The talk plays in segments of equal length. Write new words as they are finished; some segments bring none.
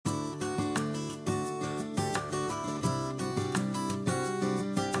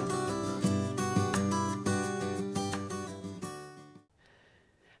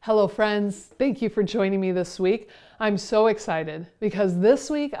Hello, friends. Thank you for joining me this week. I'm so excited because this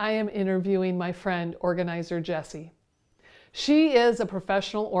week I am interviewing my friend, organizer Jessi. She is a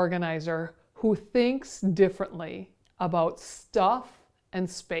professional organizer who thinks differently about stuff and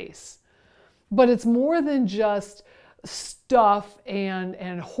space. But it's more than just stuff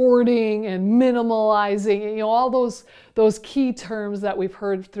and hoarding and minimalizing, all those key terms that we've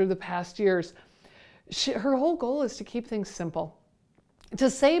heard through the past years. Her whole goal is to keep things simple, to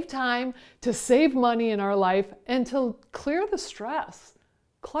save time, to save money in our life, and to clear the stress.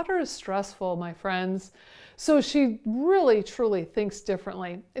 Clutter is stressful, my friends. So she really, truly thinks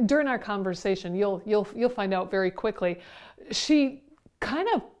differently. During our conversation, you'll find out very quickly, she kind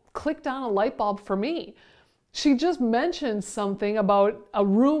of clicked on a light bulb for me. She just mentioned something about a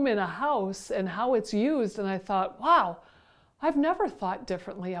room in a house and how it's used, and I thought, wow, I've never thought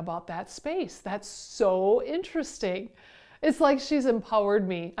differently about that space. That's so interesting. It's like she's empowered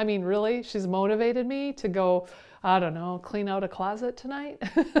me. I mean, really, she's motivated me to go, I don't know, clean out a closet tonight.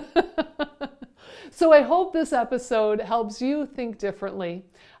 So I hope this episode helps you think differently.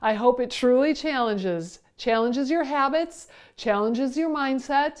 I hope it truly challenges your habits, challenges your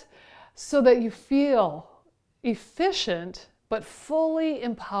mindset, so that you feel efficient, but fully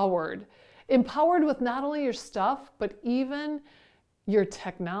empowered. Empowered with not only your stuff, but even your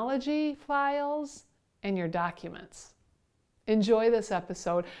technology files and your documents. Enjoy this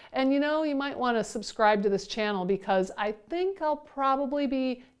episode. And you might want to subscribe to this channel because I think I'll probably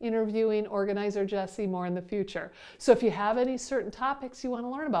be interviewing organizer Jessi more in the future. So if you have any certain topics you want to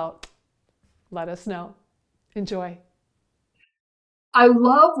learn about, let us know. Enjoy. I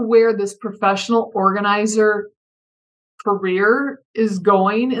love where this professional organizer career is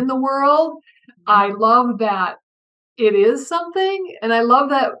going in the world. I love that it is something, and I love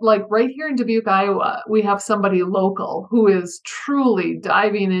that, like, right here in Dubuque, Iowa, we have somebody local who is truly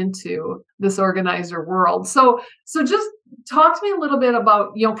diving into this organizer world. So just talk to me a little bit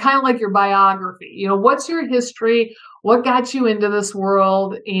about, kind of like your biography. What's your history? What got you into this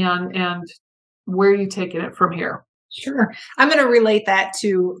world, and where are you taking it from here? Sure. I'm going to relate that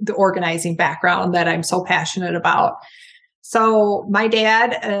to the organizing background that I'm so passionate about. So my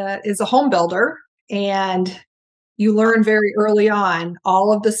dad is a home builder, and you learn very early on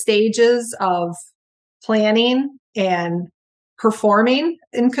all of the stages of planning and performing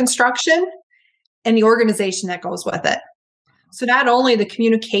in construction and the organization that goes with it. So not only the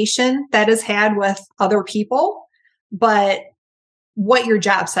communication that is had with other people, but what your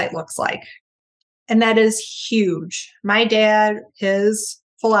job site looks like. And that is huge. My dad, his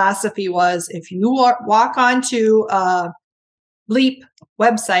philosophy was, if you walk onto a bleep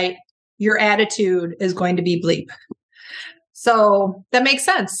website, your attitude is going to be bleep. So that makes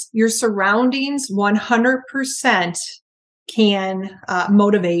sense. Your surroundings 100% can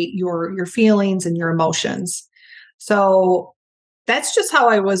motivate your feelings and your emotions. So that's just how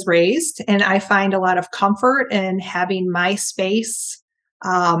I was raised. And I find a lot of comfort in having my space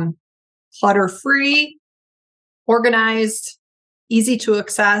clutter-free, organized, easy to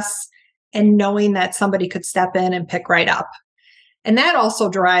access, and knowing that somebody could step in and pick right up. And that also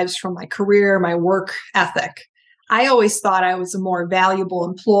derives from my career, my work ethic. I always thought I was a more valuable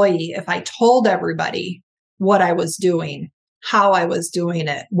employee if I told everybody what I was doing, how I was doing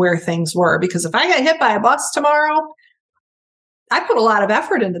it, where things were. Because if I got hit by a bus tomorrow, I put a lot of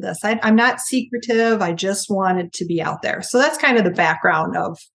effort into this. I'm not secretive. I just wanted to be out there. So that's kind of the background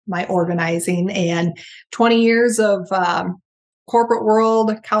of my organizing, and 20 years of corporate world,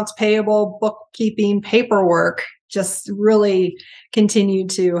 accounts payable, bookkeeping, paperwork just really continued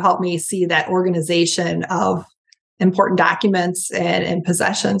to help me see that organization of important documents and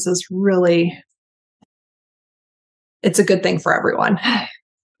possessions is really, it's a good thing for everyone.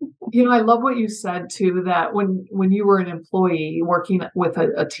 I love what you said too, that when you were an employee working with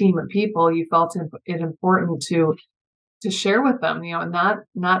a team of people, you felt it important to share with them, and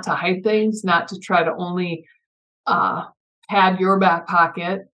not to hide things, not to try to only pad your back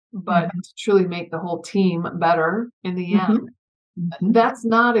pocket, but to truly make the whole team better in the end. Mm-hmm. That's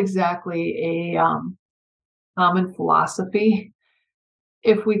not exactly a common philosophy,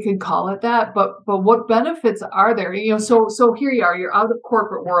 if we could call it that, but what benefits are there? So here you are, you're out of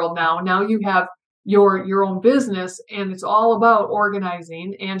corporate world now. Now you have your own business, and it's all about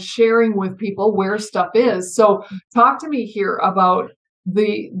organizing and sharing with people where stuff is. So talk to me here about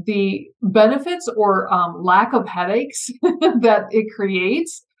the benefits or lack of headaches that it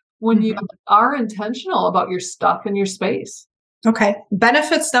creates when you are intentional about your stuff and your space. Okay.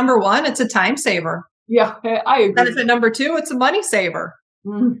 Benefits number one, it's a time saver. Yeah, I agree. Benefit number two, it's a money saver.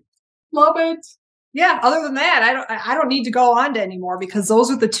 Love it. Yeah. Other than that, I don't need to go on to anymore, because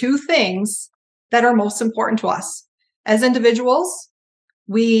those are the two things that are most important to us. As individuals,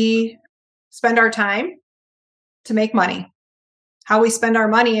 we spend our time to make money. How we spend our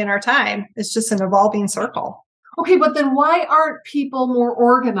money and our time is just an evolving circle. Okay, but then why aren't people more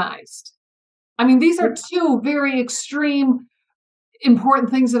organized? I mean, these are two very extreme important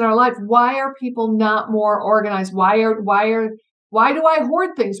things in our life. Why are people not more organized? Why do I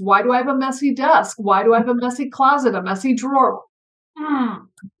hoard things? Why do I have a messy desk? Why do I have a messy closet, a messy drawer?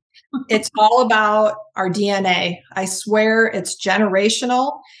 It's all about our DNA. I swear it's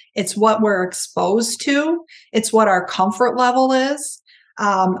generational. It's what we're exposed to. It's what our comfort level is.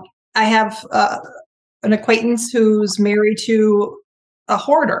 I have an acquaintance who's married to a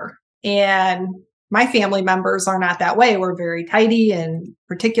hoarder, and my family members are not that way. We're very tidy and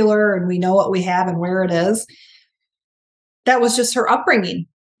particular, and we know what we have and where it is. That was just her upbringing.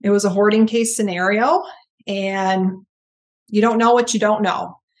 It was a hoarding case scenario, and you don't know what you don't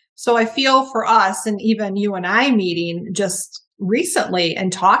know. So I feel for us, and even you and I meeting just recently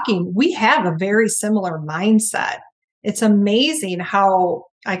and talking, we have a very similar mindset. It's amazing how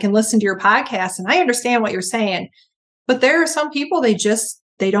I can listen to your podcast and I understand what you're saying, but there are some people, they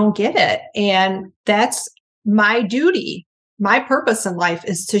don't get it. And that's my duty. My purpose in life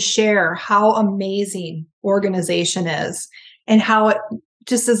is to share how amazing organization is and how it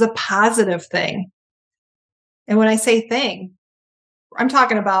just is a positive thing. And when I say thing, I'm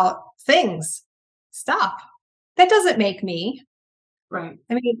talking about things, stuff. That doesn't make me. Right.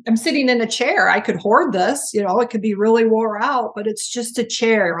 I mean, I'm sitting in a chair. I could hoard this, it could be really wore out, but it's just a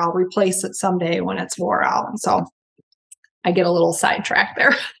chair. I'll replace it someday when it's wore out. And so I get a little sidetracked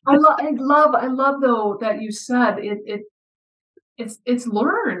there. I love though that you said it's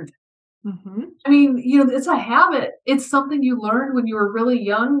learned. Mm-hmm. I mean, it's a habit. It's something you learned when you were really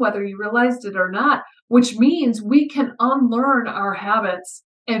young, whether you realized it or not, which means we can unlearn our habits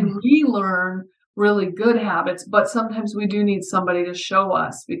and relearn really good habits. But sometimes we do need somebody to show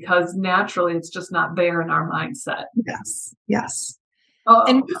us, because naturally it's just not there in our mindset. Yes. Yes. Oh.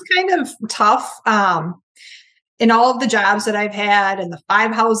 And it's kind of tough. In all of the jobs that I've had and the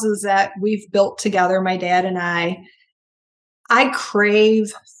 5 houses that we've built together, my dad and I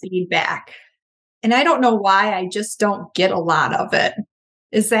crave feedback. And I don't know why, I just don't get a lot of it.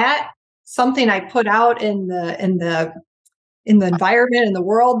 Is that something I put out in the environment, in the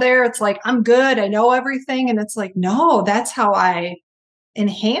world there? It's like, I'm good, I know everything. And it's like, no, that's how I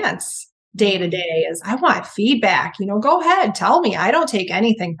enhance day to day, is I want feedback. Go ahead, tell me. I don't take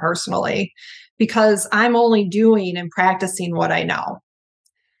anything personally, because I'm only doing and practicing what I know.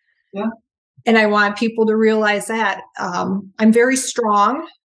 Yeah. And I want people to realize that I'm very strong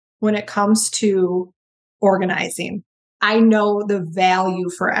when it comes to organizing. I know the value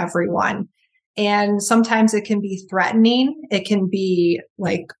for everyone. And sometimes it can be threatening. It can be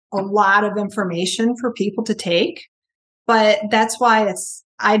like a lot of information for people to take. But that's why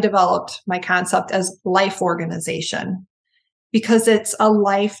I developed my concept as life organization, because it's a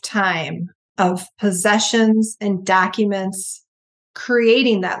lifetime of possessions and documents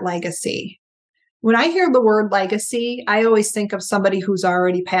creating that legacy. When I hear the word legacy, I always think of somebody who's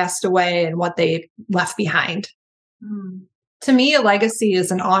already passed away and what they left behind. To me, a legacy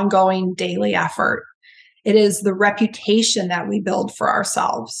is an ongoing daily effort. It is the reputation that we build for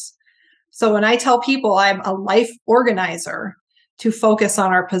ourselves. So when I tell people I'm a life organizer to focus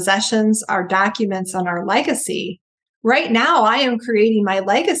on our possessions, our documents, and our legacy, right now I am creating my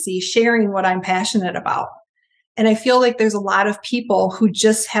legacy, sharing what I'm passionate about. And I feel like there's a lot of people who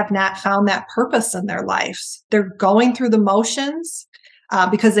just have not found that purpose in their lives. They're going through the motions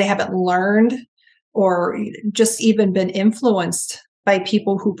because they haven't learned or just even been influenced by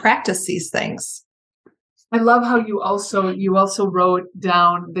people who practice these things. I love how you also wrote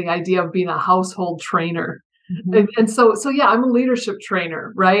down the idea of being a household trainer. Mm-hmm. And so yeah, I'm a leadership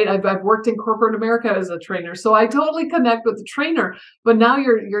trainer, right? I've worked in corporate America as a trainer, so I totally connect with the trainer. But now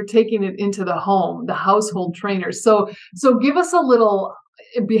you're taking it into the home, the household trainer. So give us a little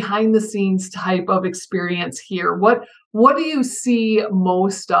behind the scenes type of experience here. What do you see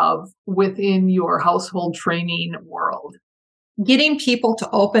most of within your household training world? Getting people to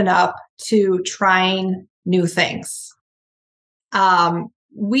open up to trying new things.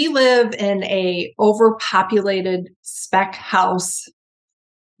 We live in a overpopulated spec house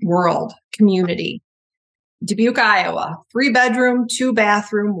world community. Dubuque, Iowa, 3-bedroom,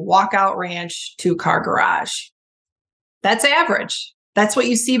 2-bathroom, walkout ranch, 2-car garage. That's average. That's what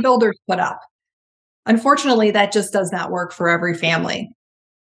you see builders put up. Unfortunately, that just does not work for every family.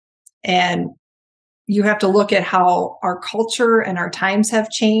 And you have to look at how our culture and our times have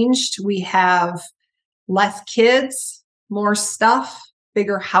changed. We have less kids, more stuff,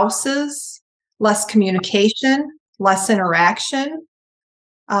 bigger houses, less communication, less interaction,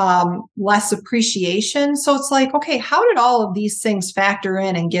 less appreciation. So it's like, okay, how did all of these things factor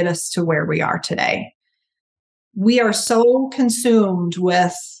in and get us to where we are today? We are so consumed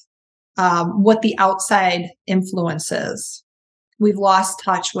with what the outside influence is. We've lost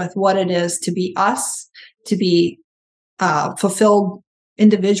touch with what it is to be us, to be fulfilled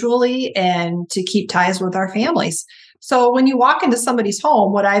individually, and to keep ties with our families. So when you walk into somebody's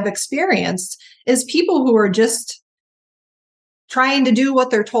home, what I've experienced is people who are just trying to do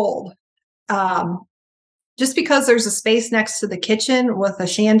what they're told. Just because there's a space next to the kitchen with a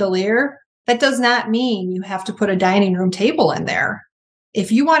chandelier, that does not mean you have to put a dining room table in there.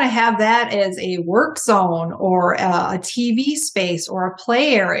 If you want to have that as a work zone or a TV space or a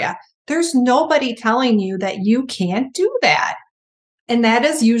play area, there's nobody telling you that you can't do that. And that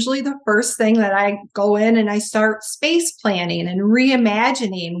is usually the first thing that I go in and I start space planning and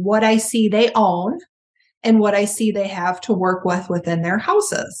reimagining what I see they own and what I see they have to work with within their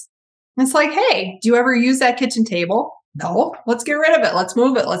houses. And it's like, hey, do you ever use that kitchen table? No, let's get rid of it. Let's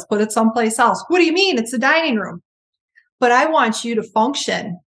move it. Let's put it someplace else. What do you mean? It's a dining room. But I want you to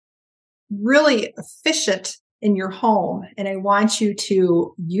function really efficient in your home. And I want you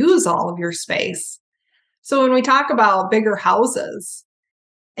to use all of your space. So when we talk about bigger houses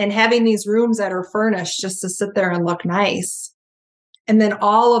and having these rooms that are furnished just to sit there and look nice, and then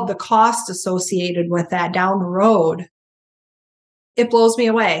all of the cost associated with that down the road, it blows me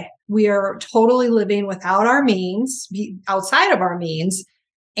away. We are totally living without our means, outside of our means,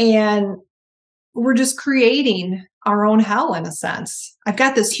 and we're just creating our own hell in a sense. I've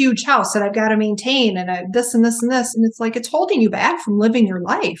got this huge house that I've got to maintain, and this and this and this, and it's like it's holding you back from living your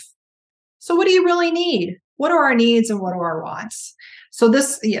life. So what do you really need? What are our needs and what are our wants? So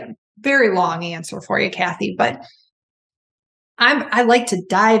this, very long answer for you, Kathy, but I like to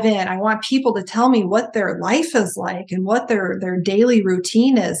dive in. I want people to tell me what their life is like and what their daily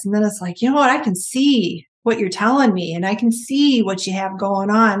routine is. And then it's like, you know what? I can see what you're telling me and I can see what you have going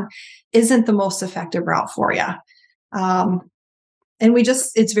on isn't the most effective route for you. And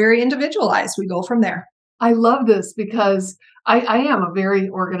it's very individualized. We go from there. I love this because I am a very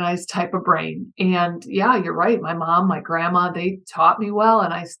organized type of brain. And yeah, you're right. My mom, my grandma, they taught me well,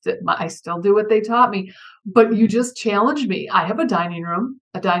 and I still do what they taught me. But you just challenged me. I have a dining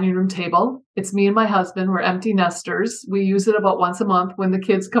room table. It's me and my husband. We're empty nesters. We use it about once a month when the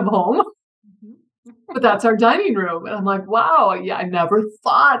kids come home. But that's our dining room. And I'm like, wow, yeah, I never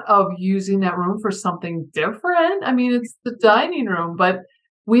thought of using that room for something different. I mean, it's the dining room, but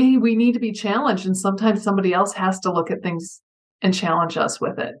we need to be challenged. And sometimes somebody else has to look at things and challenge us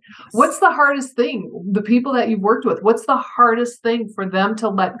with it. What's the hardest thing? The people that you've worked with, what's the hardest thing for them to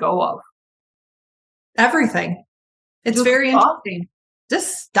let go of? Everything. It's just very interesting.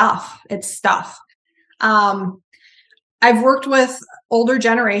 Just stuff. It's stuff. I've worked with older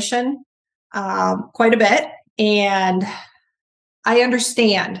generation quite a bit, and I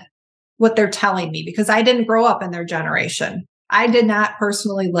understand what they're telling me because I didn't grow up in their generation. I did not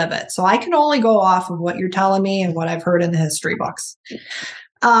personally live it. So I can only go off of what you're telling me and what I've heard in the history books.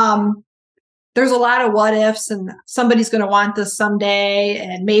 There's a lot of what ifs, and somebody's going to want this someday,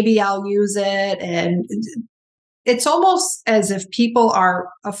 and maybe I'll use it. And it's almost as if people are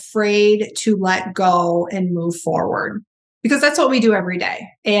afraid to let go and move forward because that's what we do every day.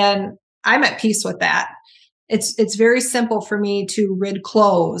 And I'm at peace with that. It's very simple for me to rid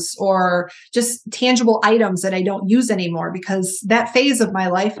clothes or just tangible items that I don't use anymore because that phase of my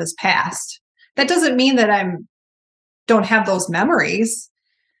life is past. That doesn't mean that I don't have those memories,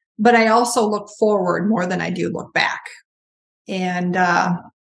 but I also look forward more than I do look back. And I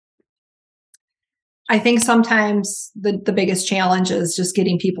think sometimes the biggest challenge is just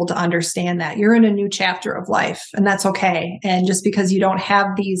getting people to understand that you're in a new chapter of life, and that's okay. And just because you don't have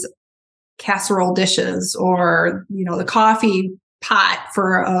these casserole dishes or, the coffee pot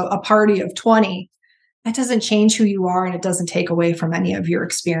for a party of 20, that doesn't change who you are, and it doesn't take away from any of your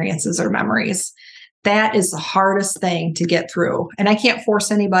experiences or memories. That is the hardest thing to get through. And I can't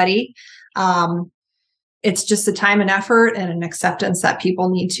force anybody. It's just a time and effort and an acceptance that people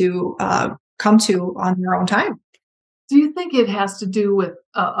need to come to on their own time. Do you think it has to do with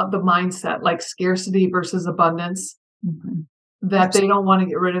the mindset, like scarcity versus abundance? Mm-hmm. That Absolutely. They don't want to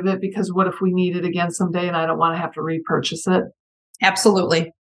get rid of it because what if we need it again someday and I don't want to have to repurchase it?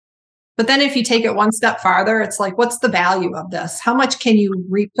 Absolutely. But then if you take it one step farther, it's like, what's the value of this? How much can you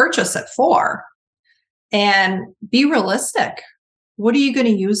repurchase it for? And be realistic. What are you going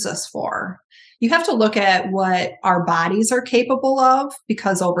to use this for? You have to look at what our bodies are capable of,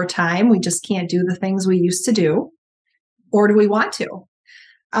 because over time we just can't do the things we used to do. Or do we want to?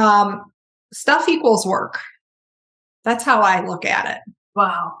 Stuff equals work. That's how I look at it.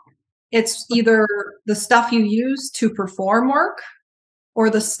 Wow. It's either the stuff you use to perform work or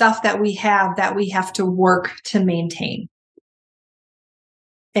the stuff that we have to work to maintain.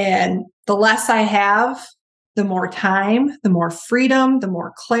 And the less I have, the more time, the more freedom, the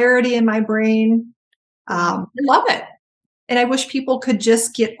more clarity in my brain. I love it. And I wish people could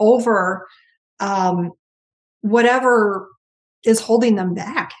just get over whatever is holding them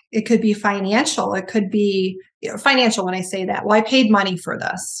back. It could be financial. It could be financial when I say that. Well, I paid money for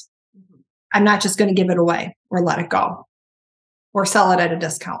this. I'm not just going to give it away or let it go or sell it at a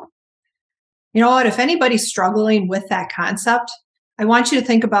discount. You know what? If anybody's struggling with that concept, I want you to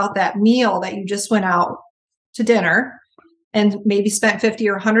think about that meal that you just went out to dinner and maybe spent $50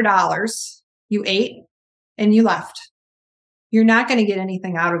 or $100. You ate and you left. You're not going to get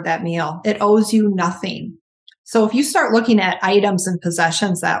anything out of that meal. It owes you nothing. So if you start looking at items and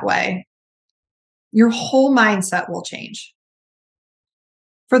possessions that way, your whole mindset will change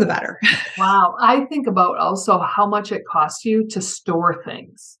for the better. Wow. I think about also how much it costs you to store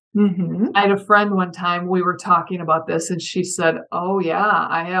things. Mm-hmm. I had a friend one time, we were talking about this, and she said, oh yeah,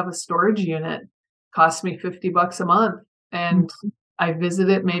 I have a storage unit. Costs me $50 a month. And I visit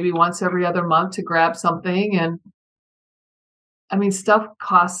it maybe once every other month to grab something. And I mean, stuff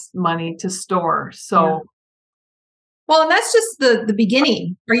costs money to store. So yeah. Well, and that's just the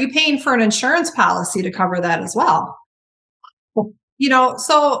beginning. Are you paying for an insurance policy to cover that as well? You know,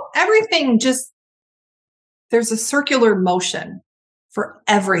 so everything just, there's a circular motion for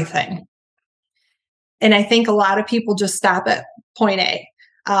everything. And I think a lot of people just stop at point A.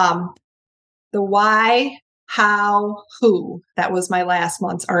 The why, how, who. That was my last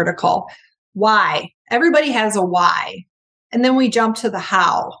month's article. Why. Everybody has a why. And then we jump to the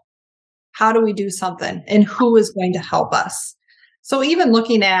how. How do we do something? And who is going to help us? So even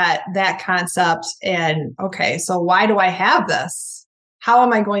looking at that concept and, okay, so why do I have this? How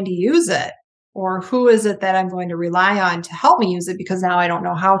am I going to use it? Or who is it that I'm going to rely on to help me use it because now I don't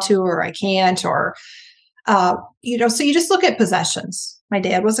know how to, or I can't, or, so you just look at possessions. My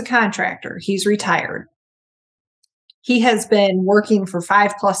dad was a contractor. He's retired. He has been working for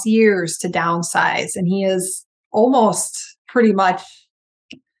 5+ years to downsize, and he is almost pretty much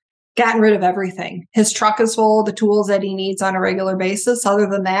gotten rid of everything. His truck is full of the tools that he needs on a regular basis. Other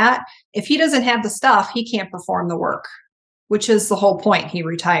than that, if he doesn't have the stuff, he can't perform the work, which is the whole point. He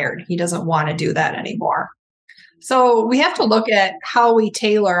retired. He doesn't want to do that anymore. So we have to look at how we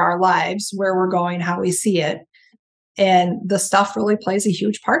tailor our lives, where we're going, how we see it. And the stuff really plays a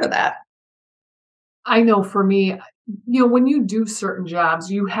huge part of that. I know for me, when you do certain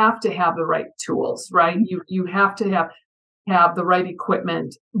jobs, you have to have the right tools, right? You have to have the right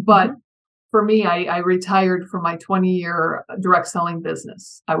equipment. But for me, I retired from my 20-year direct selling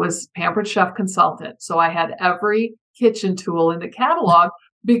business. I was Pampered Chef consultant. So I had every kitchen tool in the catalog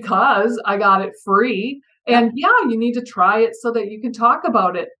because I got it free. And you need to try it so that you can talk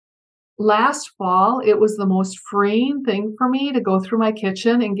about it. Last fall, it was the most freeing thing for me to go through my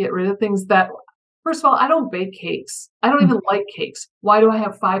kitchen and get rid of things that, first of all, I don't bake cakes. I don't even like cakes. Why do I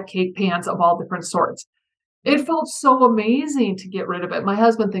have 5 cake pans of all different sorts? It felt so amazing to get rid of it. My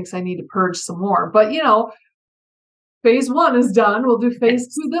husband thinks I need to purge some more, but phase 1 is done. We'll do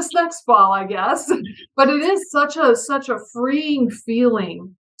phase 2 this next fall, I guess. But it is such a freeing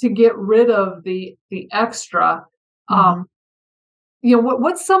feeling to get rid of the extra.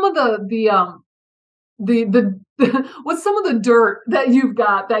 What's some of the what's some of the dirt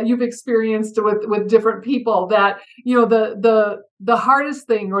that you've experienced with different people that, the hardest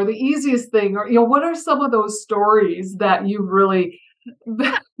thing or the easiest thing, or, what are some of those stories that you've really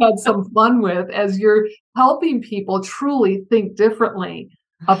had some fun with as you're helping people truly think differently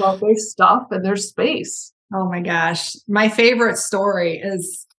about their stuff and their space? Oh my gosh. My favorite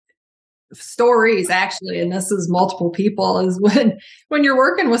stories actually, and this is multiple people, is when you're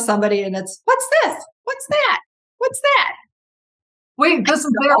working with somebody and it's, what's this? What's that? What's that? Wait, this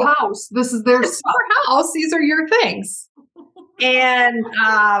is their house. This is their house. These are your things. And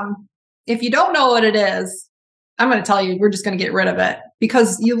if you don't know what it is, I'm going to tell you, we're just going to get rid of it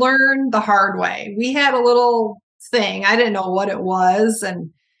because you learn the hard way. We had a little thing. I didn't know what it was.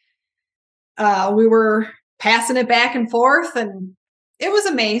 And we were passing it back and forth, and it was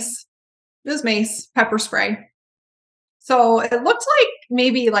a mace. It was mace, pepper spray. So it looked like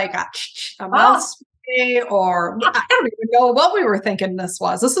maybe like a mouth spray, or I don't even know what we were thinking this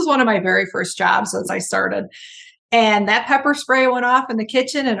was. This is one of my very first jobs as I started. And that pepper spray went off in the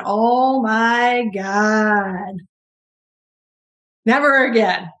kitchen, and oh my God. Never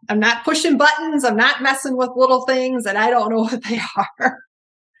again. I'm not pushing buttons. I'm not messing with little things that I don't know what they are.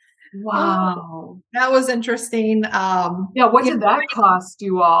 Wow. That was interesting. Yeah, what did that cost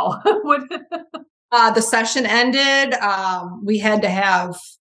you all? The session ended. We had to have,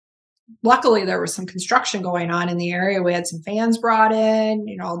 luckily there was some construction going on in the area. We had some fans brought in,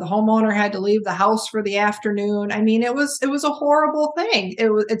 the homeowner had to leave the house for the afternoon. I mean, it was a horrible thing.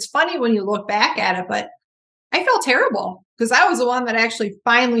 It's funny when you look back at it, but I felt terrible because I was the one that actually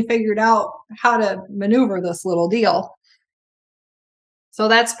finally figured out how to maneuver this little deal. So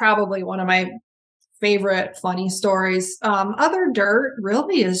that's probably one of my favorite funny stories. Other dirt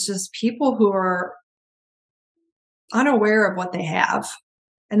really is just people who are unaware of what they have.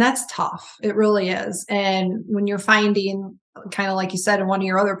 And that's tough. It really is. And when you're finding, kind of like you said in one of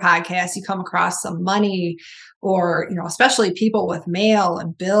your other podcasts, you come across some money or, especially people with mail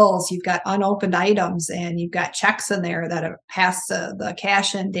and bills, you've got unopened items and you've got checks in there that have passed the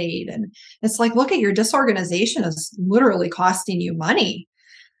cash in date. And it's like, look at your disorganization is literally costing you money.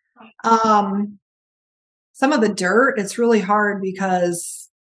 Some of the dirt, it's really hard because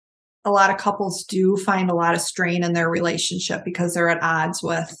a lot of couples do find a lot of strain in their relationship because they're at odds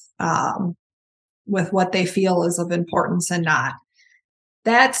with what they feel is of importance and not.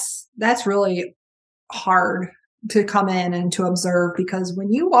 That's really hard to come in and to observe, because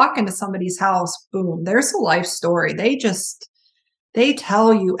when you walk into somebody's house, boom, there's a life story. They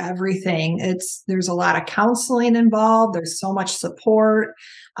tell you everything. There's a lot of counseling involved. There's so much support,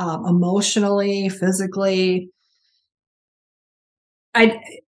 emotionally, physically.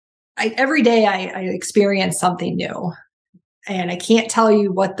 Every day I experience something new, and I can't tell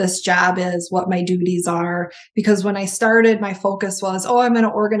you what this job is, what my duties are, because when I started, my focus was, I'm going to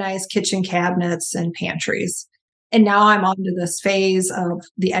organize kitchen cabinets and pantries. And now I'm on to this phase of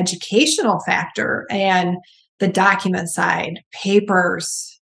the educational factor and the document side,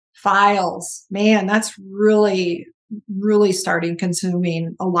 papers, files. Man, that's really, really starting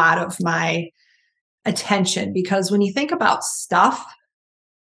consuming a lot of my attention, because when you think about stuff,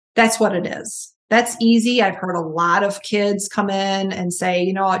 that's what it is. That's easy. I've heard a lot of kids come in and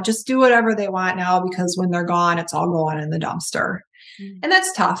say, just do whatever they want now, because when they're gone, it's all going in the dumpster. Mm-hmm. And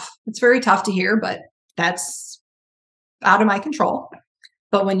that's tough. It's very tough to hear, but that's out of my control.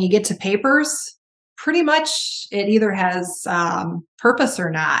 But when you get to papers, pretty much it either has purpose or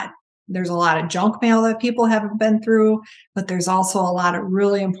not. There's a lot of junk mail that people haven't been through, but there's also a lot of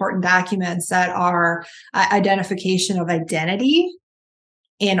really important documents that are identification of identity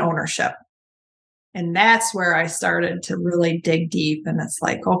and ownership. And that's where I started to really dig deep. And it's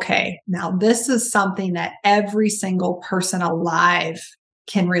like, okay, now this is something that every single person alive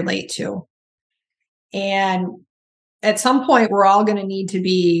can relate to. And at some point, we're all going to need to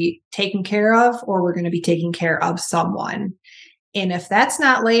be taken care of, or we're going to be taking care of someone. And if that's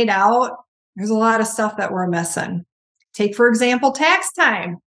not laid out, there's a lot of stuff that we're missing. Take, for example, tax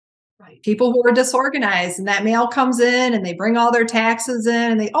time. Right. People who are disorganized, and that mail comes in and they bring all their taxes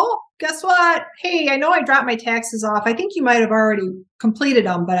in and guess what? Hey, I know I dropped my taxes off. I think you might have already completed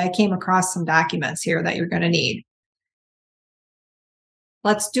them, but I came across some documents here that you're going to need.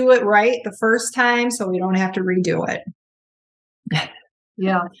 Let's do it right the first time so we don't have to redo it.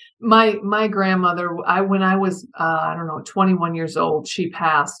 Yeah. My grandmother, when I was, 21 years old, she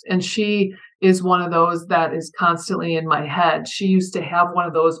passed, and she is one of those that is constantly in my head. She used to have one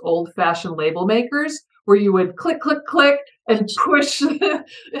of those old fashioned label makers where you would click, click, click and push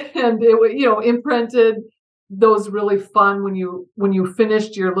and it would, imprinted those really fun when you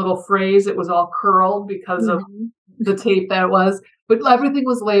finished your little phrase, it was all curled because of the tape that it was. But everything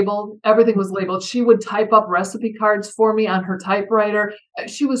was labeled. Everything was labeled. She would type up recipe cards for me on her typewriter.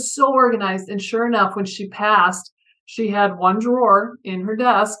 She was so organized. And sure enough, when she passed, she had one drawer in her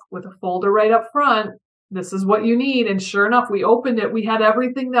desk with a folder right up front. This is what you need. And sure enough, we opened it. We had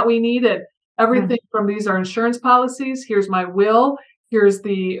everything that we needed. Everything from these are insurance policies. Here's my will. Here's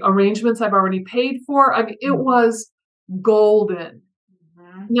the arrangements I've already paid for. I mean, it was golden.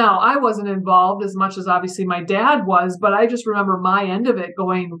 Now, I wasn't involved as much as obviously my dad was, but I just remember my end of it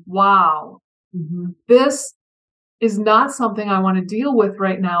going, wow, this is not something I want to deal with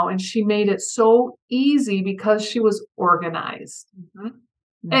right now. And she made it so easy because she was organized.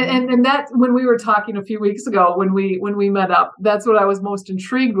 And that, when we were talking a few weeks ago, when we met up, that's what I was most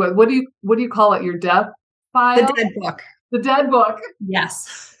intrigued with. What do you call it? Your death file? The dead book. The dead book.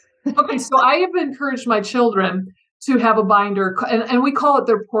 Yes. Okay. So I have encouraged my children to have a binder, and we call it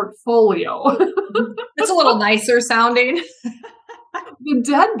their portfolio. It's a little nicer sounding. The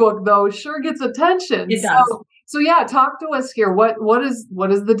dead book, though, sure gets attention. It does. So yeah, talk to us here. What is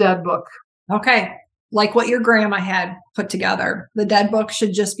the dead book? Okay. Like what your grandma had put together. The dead book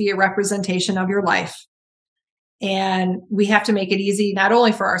should just be a representation of your life. And we have to make it easy, not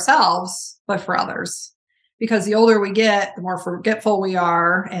only for ourselves, but for others. Because the older we get, the more forgetful we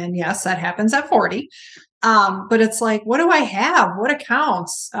are. And yes, that happens at 40. But it's like, what do I have? What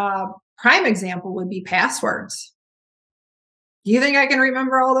accounts? Prime example would be passwords. Do you think I can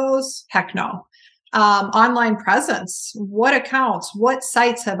remember all those? Heck no. Online presence, what accounts, what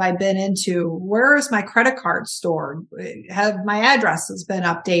sites have I been into? Where is my credit card stored? Have my addresses been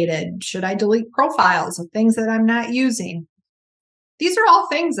updated? Should I delete profiles of things that I'm not using? These are all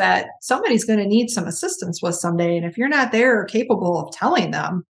things that somebody's going to need some assistance with someday. And if you're not there or capable of telling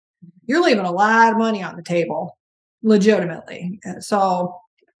them, you're leaving a lot of money on the table, legitimately. So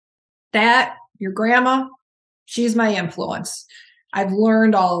that, your grandma, she's my influence. I've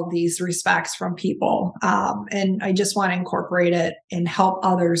learned all of these respects from people, and I just want to incorporate it and help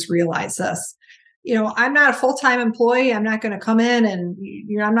others realize this. I'm not a full-time employee. I'm not going to come in and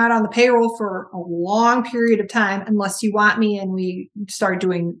I'm not on the payroll for a long period of time unless you want me and we start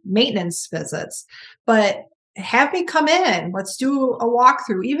doing maintenance visits. But have me come in. Let's do a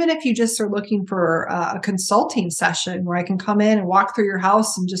walkthrough. Even if you just are looking for a consulting session where I can come in and walk through your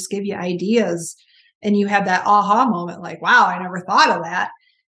house and just give you ideas. And you have that aha moment, like, wow, I never thought of that.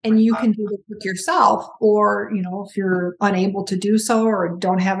 And you can do the work yourself. Or, if you're unable to do so or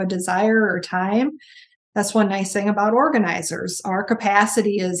don't have a desire or time, that's one nice thing about organizers. Our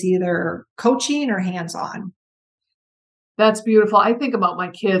capacity is either coaching or hands-on. That's beautiful. I think about my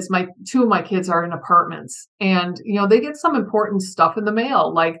kids. Two of my kids are in apartments, and they get some important stuff in the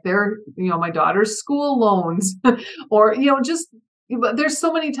mail, like my daughter's school loans, or just. There's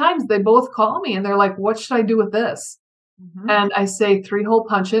so many times they both call me and they're like, what should I do with this? Mm-hmm. And I say 3-hole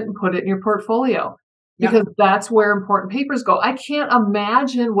punch it and put it in your portfolio, because that's where important papers go. I can't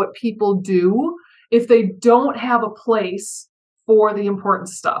imagine what people do if they don't have a place for the important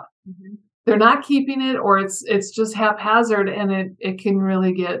stuff. Mm-hmm. They're not keeping it, or it's just haphazard, and it can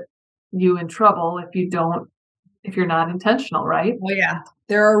really get you in trouble if you're not intentional, right? Well, yeah,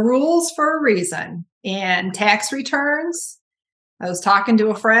 there are rules for a reason. And tax returns, I was talking to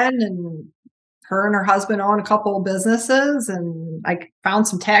a friend, and her and her husband own a couple of businesses, and I found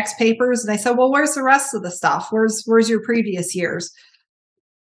some tax papers, and I said, well, where's the rest of the stuff? Where's your previous years?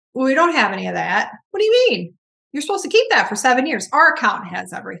 Well, we don't have any of that. What do you mean? You're supposed to keep that for 7 years. Our accountant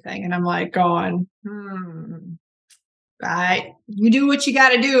has everything. And I'm like going, you do what you got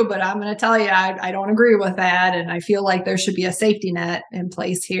to do, but I'm going to tell you, I don't agree with that. And I feel like there should be a safety net in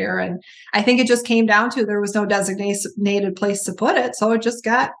place here. And I think it just came down to there was no designated place to put it. So it just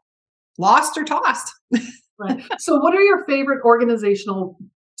got lost or tossed. Right. So what are your favorite organizational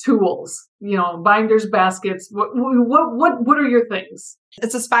tools? Binders, baskets. What are your things?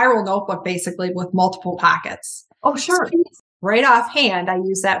 It's a spiral notebook, basically, with multiple pockets. Oh, sure. So right offhand, I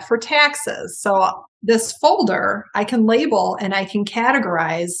use that for taxes. So this folder, I can label and I can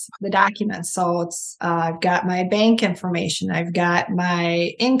categorize the documents. So I've got my bank information, I've got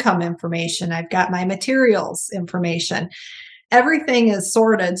my income information, I've got my materials information. Everything is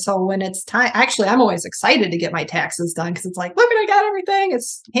sorted. So when it's time, actually, I'm always excited to get my taxes done, because it's like, look, I got everything.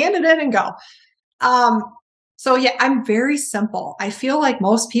 It's handed in and go. So yeah, I'm very simple. I feel like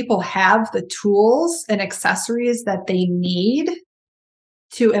most people have the tools and accessories that they need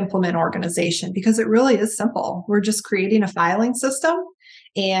to implement organization, because it really is simple. We're just creating a filing system.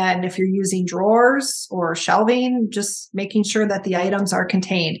 And if you're using drawers or shelving, just making sure that the items are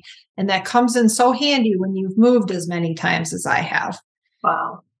contained. And that comes in so handy when you've moved as many times as I have.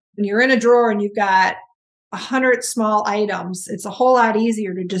 Wow. When you're in a drawer and you've got 100 small items, it's a whole lot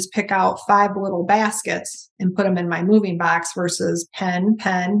easier to just pick out 5 little baskets and put them in my moving box versus pen,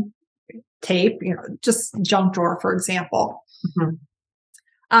 tape, just junk drawer, for example. Mm-hmm.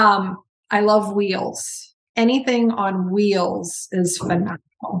 I love wheels. Anything on wheels is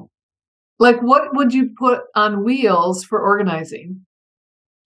phenomenal. Like, what would you put on wheels for organizing?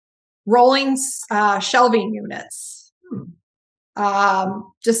 Rolling shelving units.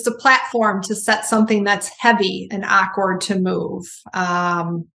 Just a platform to set something that's heavy and awkward to move.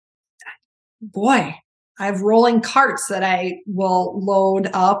 I have rolling carts that I will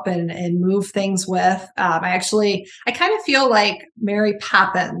load up and move things with. I kind of feel like Mary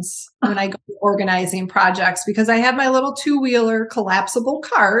Poppins when I go organizing projects, because I have my little 2-wheeler collapsible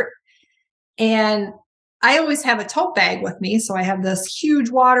cart, and I always have a tote bag with me. So I have this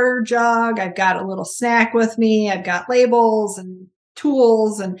huge water jug. I've got a little snack with me. I've got labels and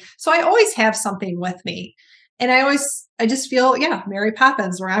tools. And so I always have something with me. And I just feel, yeah, Mary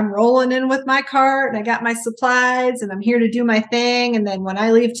Poppins, where I'm rolling in with my cart and I got my supplies and I'm here to do my thing. And then when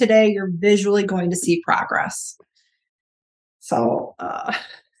I leave today, you're visually going to see progress. So, I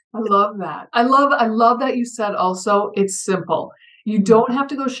love that. I love that you said also it's simple. You don't have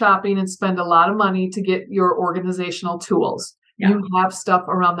to go shopping and spend a lot of money to get your organizational tools. Yeah. You have stuff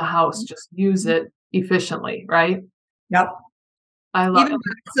around the house. Just use it efficiently, right? Yep. I love Even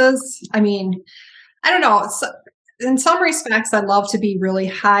boxes. I mean, I don't know. In some respects, I love to be really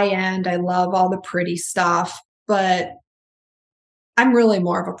high end. I love all the pretty stuff, but I'm really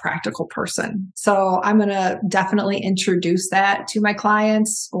more of a practical person. So I'm going to definitely introduce that to my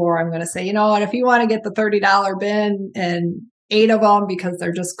clients, or I'm going to say, you know what, if you want to get the $30 bin and 8 of them because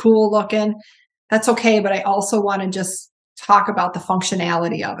they're just cool looking, that's okay. But I also want to just talk about the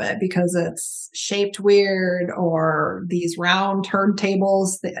functionality of it because it's shaped weird, or these round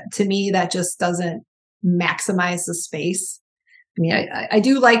turntables to me, that just doesn't maximize the space. I mean, I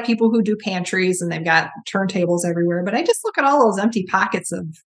do like people who do pantries and they've got turntables everywhere, but I just look at all those empty pockets of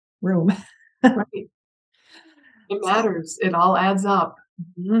room. Right. It matters. It all adds up.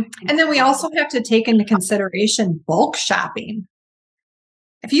 Mm-hmm. And then we also have to take into consideration bulk shopping.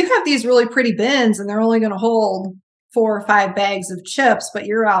 If you have these really pretty bins and they're only going to hold 4 or 5 bags of chips, but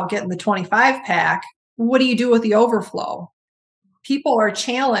you're out getting the 25 pack, what do you do with the overflow? People are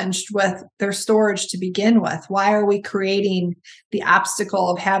challenged with their storage to begin with. Why are we creating the obstacle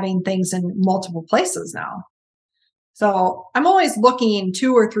of having things in multiple places now? So I'm always looking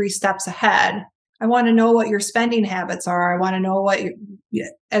 2 or 3 steps ahead. I want to know what your spending habits are. I want to know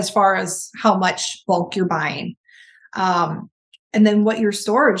as far as how much bulk you're buying. And then what your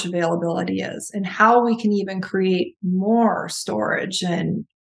storage availability is and how we can even create more storage, and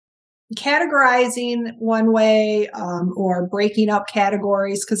categorizing one way, or breaking up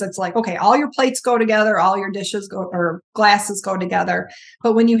categories. Cause it's like, okay, all your plates go together, all your dishes or glasses go together.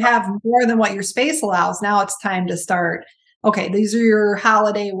 But when you have more than what your space allows, now it's time to start. Okay, these are your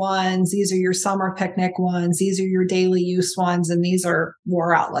holiday ones. These are your summer picnic ones. These are your daily use ones. And these are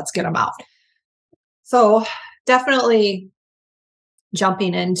wore out. Let's get them out. So definitely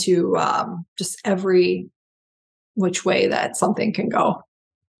jumping into just every which way that something can go.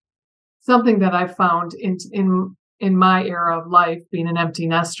 Something that I found in my era of life, being an empty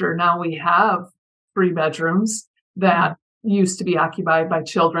nester, now we have 3 bedrooms that used to be occupied by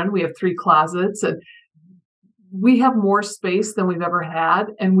children. We have 3 closets, and we have more space than we've ever had,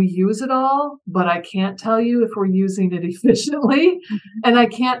 and we use it all, but I can't tell you if we're using it efficiently. And I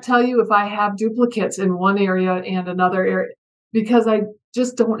can't tell you if I have duplicates in one area and another area, because I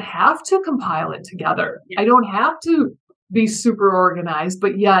just don't have to compile it together. I don't have to be super organized,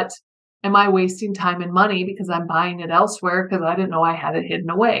 but yet am I wasting time and money because I'm buying it elsewhere because I didn't know I had it hidden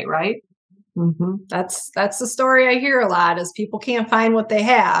away, right? Mm-hmm. That's the story I hear a lot, is people can't find what they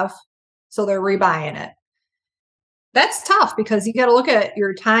have, so they're rebuying it. That's tough because you got to look at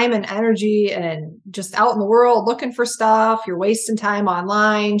your time and energy and just out in the world looking for stuff. You're wasting time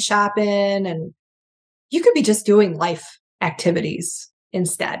online shopping, and you could be just doing life activities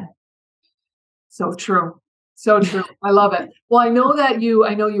instead. So true. So true. I love it. Well, I know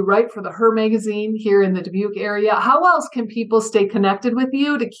you write for the Her magazine here in the Dubuque area. How else can people stay connected with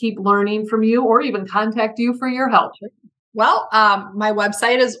you to keep learning from you, or even contact you for your help? Well, my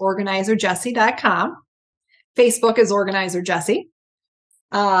website is organizerjessi.com. Facebook is Organizer Jessi.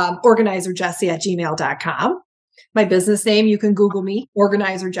 organizerjessi@gmail.com. My business name, you can Google me,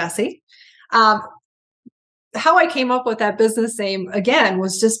 Organizer Jessi. How I came up with that business name, again,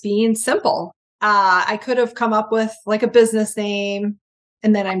 was just being simple. I could have come up with like a business name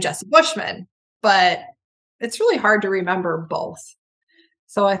and then I'm Jessi Bushman, but it's really hard to remember both.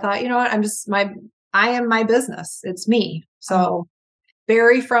 So I thought, you know what, I am my business. It's me. So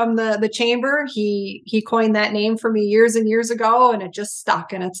Barry from the chamber, he coined that name for me years and years ago, and it just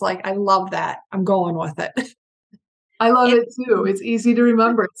stuck. And it's like, I love that. I'm going with it. I love it too. It's easy to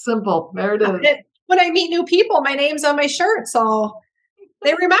remember. It's simple. There it is. When I meet new people, my name's on my shirt, so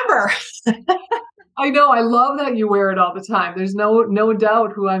they remember. I know. I love that you wear it all the time. There's no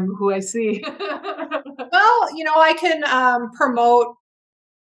doubt who I see. Well, I can promote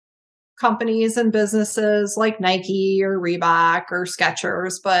companies and businesses like Nike or Reebok or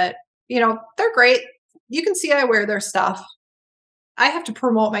Skechers, but they're great. You can see I wear their stuff. I have to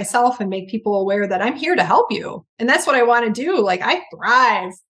promote myself and make people aware that I'm here to help you. And that's what I want to do. Like, I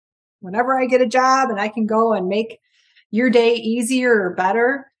thrive whenever I get a job and I can go and make your day easier or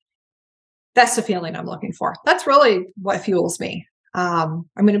better. That's the feeling I'm looking for. That's really what fuels me. I'm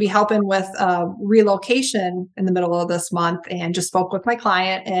going to be helping with relocation in the middle of this month, and just spoke with my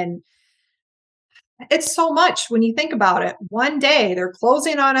client, and It's so much when you think about it. One day they're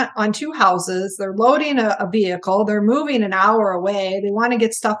closing on two houses, they're loading a vehicle, they're moving an hour away, they want to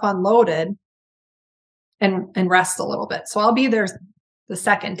get stuff unloaded and rest a little bit. So I'll be there the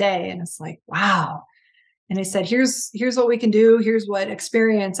second day, and it's like, wow. And I said, here's what we can do. Here's what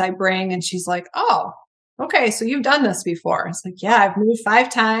experience I bring. And she's like, oh, okay, so you've done this before. It's like, yeah, I've moved 5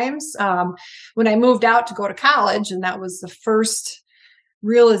 times. When I moved out to go to college, and that was the first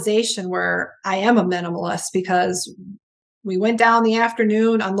realization where I am a minimalist, because we went down the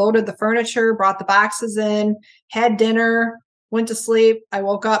afternoon, unloaded the furniture, brought the boxes in, had dinner, went to sleep. I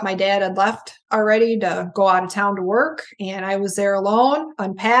woke up, my dad had left already to go out of town to work, and I was there alone,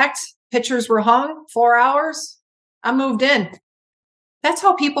 unpacked, pictures were hung, 4 hours. I moved in. That's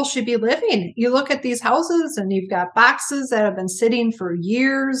how people should be living. You look at these houses and you've got boxes that have been sitting for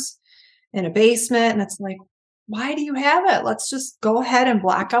years in a basement, and it's like, why do you have it? Let's just go ahead and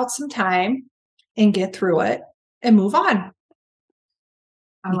block out some time and get through it and move on.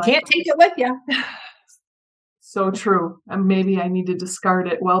 You can't take it with you. So true. And maybe I need to discard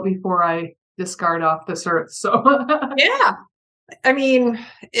it well before I discard off this earth. So Yeah. I mean,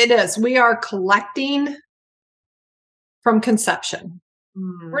 it is. We are collecting from conception.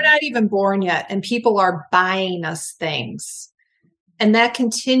 We're not even born yet, and people are buying us things. And that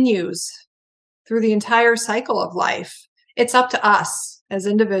continues through the entire cycle of life. It's up to us as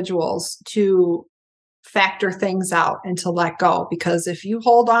individuals to factor things out and to let go, because if you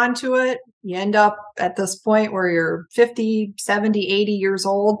hold on to it, you end up at this point where you're 50, 70, 80 years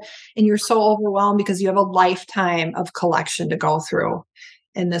old, and you're so overwhelmed because you have a lifetime of collection to go through.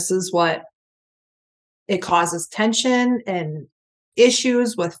 And this is what it causes: tension and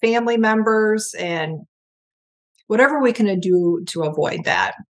issues with family members, and whatever we can do to avoid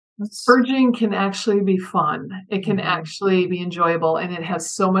that. Purging can actually be fun. It can actually be enjoyable, and it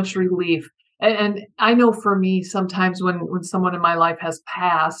has so much relief. And I know for me, sometimes when someone in my life has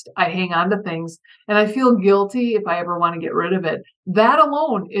passed, I hang on to things and I feel guilty if I ever want to get rid of it. That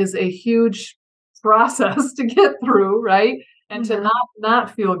alone is a huge process to get through, right? And to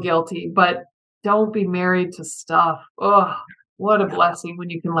not feel guilty, but don't be married to stuff. Oh, what a blessing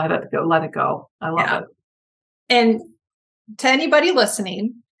when you can let it go. Let it go. I love it. And to anybody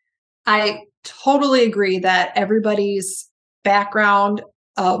listening, I totally agree that everybody's background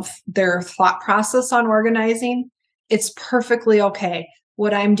of their thought process on organizing, it's perfectly okay.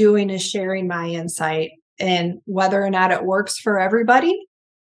 What I'm doing is sharing my insight, and whether or not it works for everybody,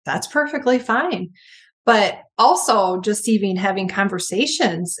 that's perfectly fine. But also just even having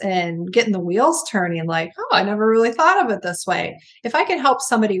conversations and getting the wheels turning, like, oh, I never really thought of it this way. If I can help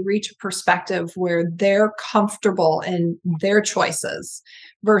somebody reach a perspective where they're comfortable in their choices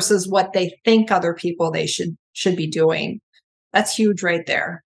versus what they think other people they should be doing, that's huge right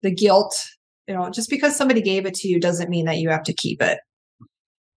there. The guilt, just because somebody gave it to you doesn't mean that you have to keep it.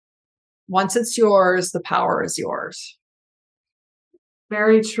 Once it's yours, the power is yours.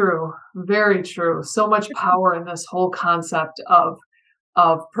 Very true. Very true. So much power in this whole concept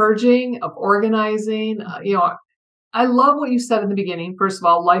of purging, of organizing. I love what you said in the beginning. First of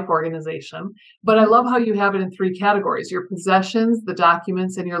all, life organization, but I love how you have it in 3 categories: your possessions, the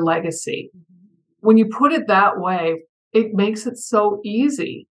documents, and your legacy. When you put it that way, it makes it so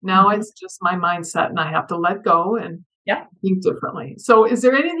easy. Now it's just my mindset, and I have to let go and think differently. So is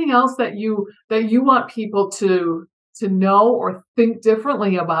there anything else that you want people to know or think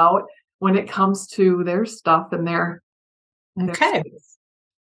differently about when it comes to their stuff and their space?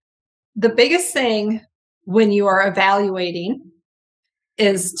 The biggest thing when you are evaluating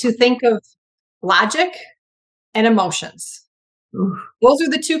is to think of logic and emotions. Oof. Those are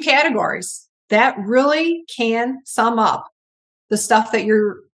the 2 categories that really can sum up the stuff that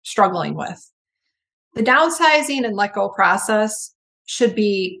you're struggling with. The downsizing and let go process should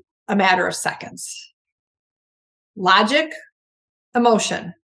be a matter of seconds. Logic,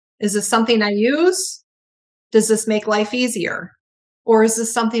 emotion. Is this something I use? Does this make life easier? Or is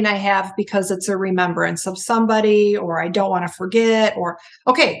this something I have because it's a remembrance of somebody, or I don't want to forget?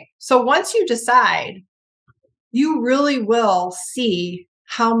 Okay, so once you decide, you really will see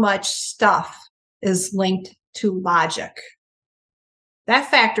how much stuff is linked to logic.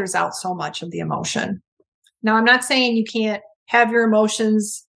 That factors out so much of the emotion. Now, I'm not saying you can't have your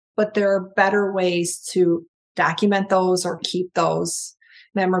emotions, but there are better ways to document those or keep those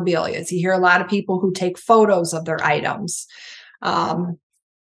memorabilia. You hear a lot of people who take photos of their items.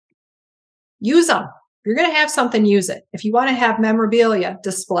 Use them. If you're going to have something, use it. If you want to have memorabilia,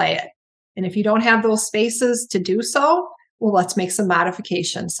 display it. And if you don't have those spaces to do so, well, let's make some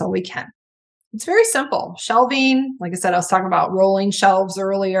modifications so we can. It's very simple. Shelving, like I said, I was talking about rolling shelves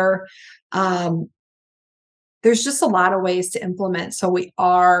earlier. There's just a lot of ways to implement so we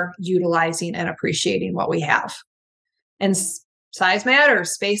are utilizing and appreciating what we have. And size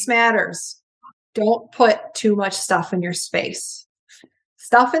matters, space matters. Don't put too much stuff in your space.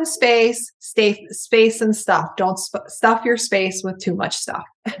 Stuff in space, space and stuff. Don't stuff your space with too much stuff.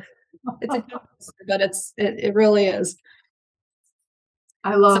 It's a but it really is.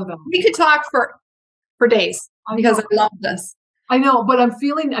 I love that. We could talk for days because I love this. I know, but I'm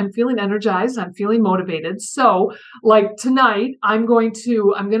feeling energized. I'm feeling motivated. So, like tonight, I'm gonna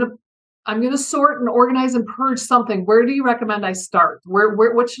sort and organize and purge something. Where do you recommend I start?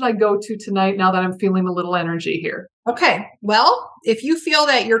 What should I go to tonight now that I'm feeling a little energy here? Okay. Well, if you feel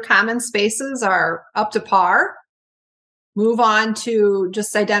that your common spaces are up to par, move on to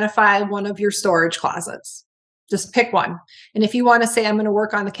just identify one of your storage closets. Just pick one. And if you want to say, I'm going to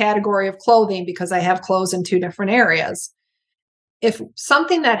work on the category of clothing because I have clothes in 2 different areas. If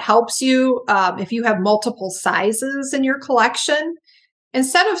something that helps you, if you have multiple sizes in your collection,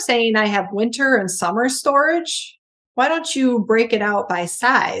 instead of saying I have winter and summer storage, why don't you break it out by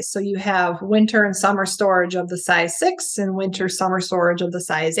size? So you have winter and summer storage of the size 6 and winter, summer storage of the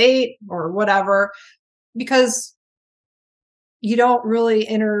size 8 or whatever, because you don't really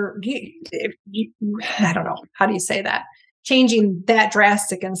I don't know. How do you say that? Changing that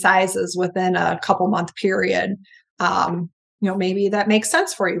drastic in sizes within a couple month period. Maybe that makes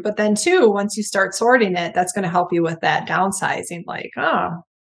sense for you. But then too, once you start sorting it, that's going to help you with that downsizing. Like,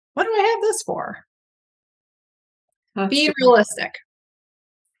 what do I have this for? Be realistic.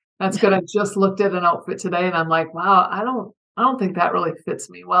 That's good. I just looked at an outfit today and I'm like, wow, I don't think that really fits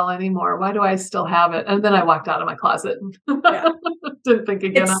me well anymore. Why do I still have it? And then I walked out of my closet and didn't think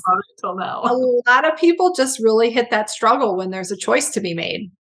again about it until now. A lot of people just really hit that struggle when there's a choice to be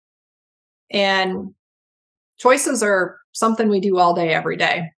made. And choices are something we do all day, every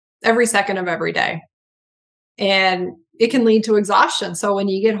day, every second of every day. And it can lead to exhaustion. So when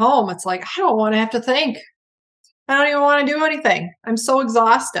you get home, it's like, I don't want to have to think. I don't even want to do anything. I'm so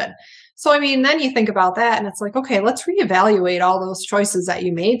exhausted. So, then you think about that and it's like, okay, let's reevaluate all those choices that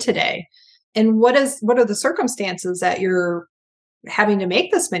you made today. And what are the circumstances that you're having to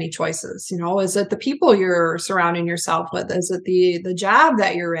make this many choices? Is it the people you're surrounding yourself with? Is it the job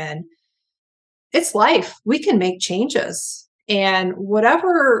that you're in? It's life. We can make changes. And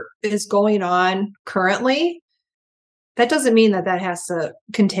whatever is going on currently, that doesn't mean that has to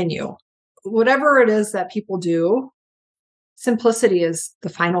continue. Whatever it is that people do, simplicity is the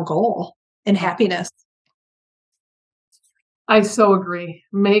final goal and happiness. I so agree.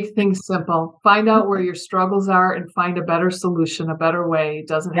 Make things simple. Find out where your struggles are and find a better solution, a better way. It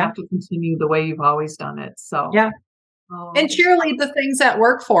doesn't have to continue the way you've always done it. So, and cheerlead the things that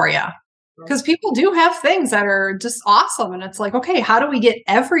work for you. Because people do have things that are just awesome. And it's like, okay, how do we get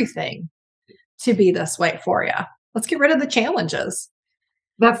everything to be this way for you? Let's get rid of the challenges.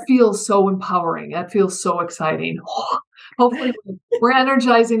 That feels so empowering. That feels so exciting. Hopefully we're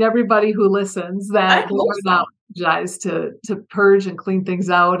energizing everybody who listens that we're not energized to purge and clean things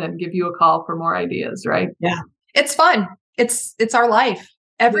out and give you a call for more ideas, right? Yeah. It's fun. It's our life.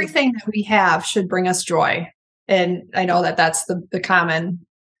 Everything that we have should bring us joy. And I know that that's the comment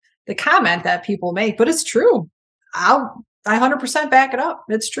that people make, but it's true. I 100% back it up.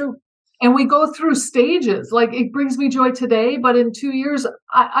 It's true. And we go through stages. Like it brings me joy today, but in 2 years,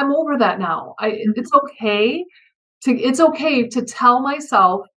 I'm over that now. It's okay to tell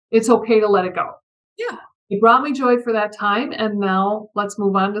myself it's okay to let it go. Yeah. It brought me joy for that time. And now let's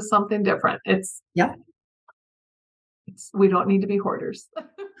move on to something different. We don't need to be hoarders.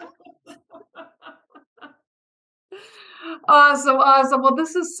 Awesome. Well,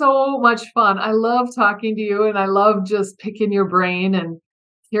 this is so much fun. I love talking to you and I love just picking your brain and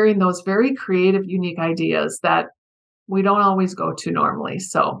hearing those very creative, unique ideas that we don't always go to normally.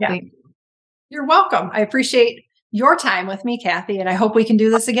 So thank you. You're welcome. I appreciate your time with me, Kathy, and I hope we can do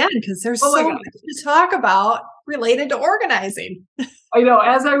this again because there's so much to talk about related to organizing. I know.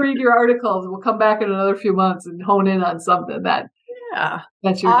 As I read your articles, we'll come back in another few months and hone in on something that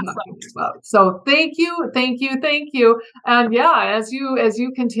you're talking about. So thank you. And as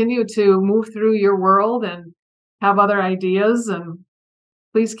you continue to move through your world and have other ideas, and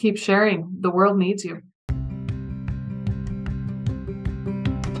please keep sharing. The world needs you.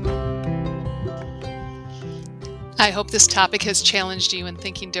 I hope this topic has challenged you in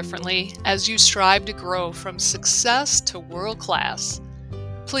thinking differently as you strive to grow from success to world class.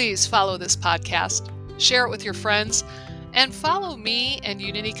 Please follow this podcast, share it with your friends, and follow me and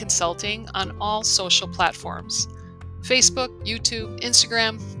Unity Consulting on all social platforms: Facebook, YouTube,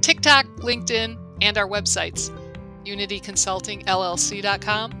 Instagram, TikTok, LinkedIn, and our websites,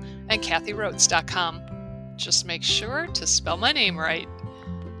 unityconsultingllc.com and kathyrhodes.com. Just make sure to spell my name right.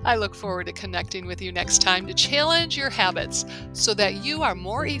 I look forward to connecting with you next time to challenge your habits so that you are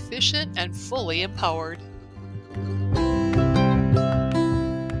more efficient and fully empowered.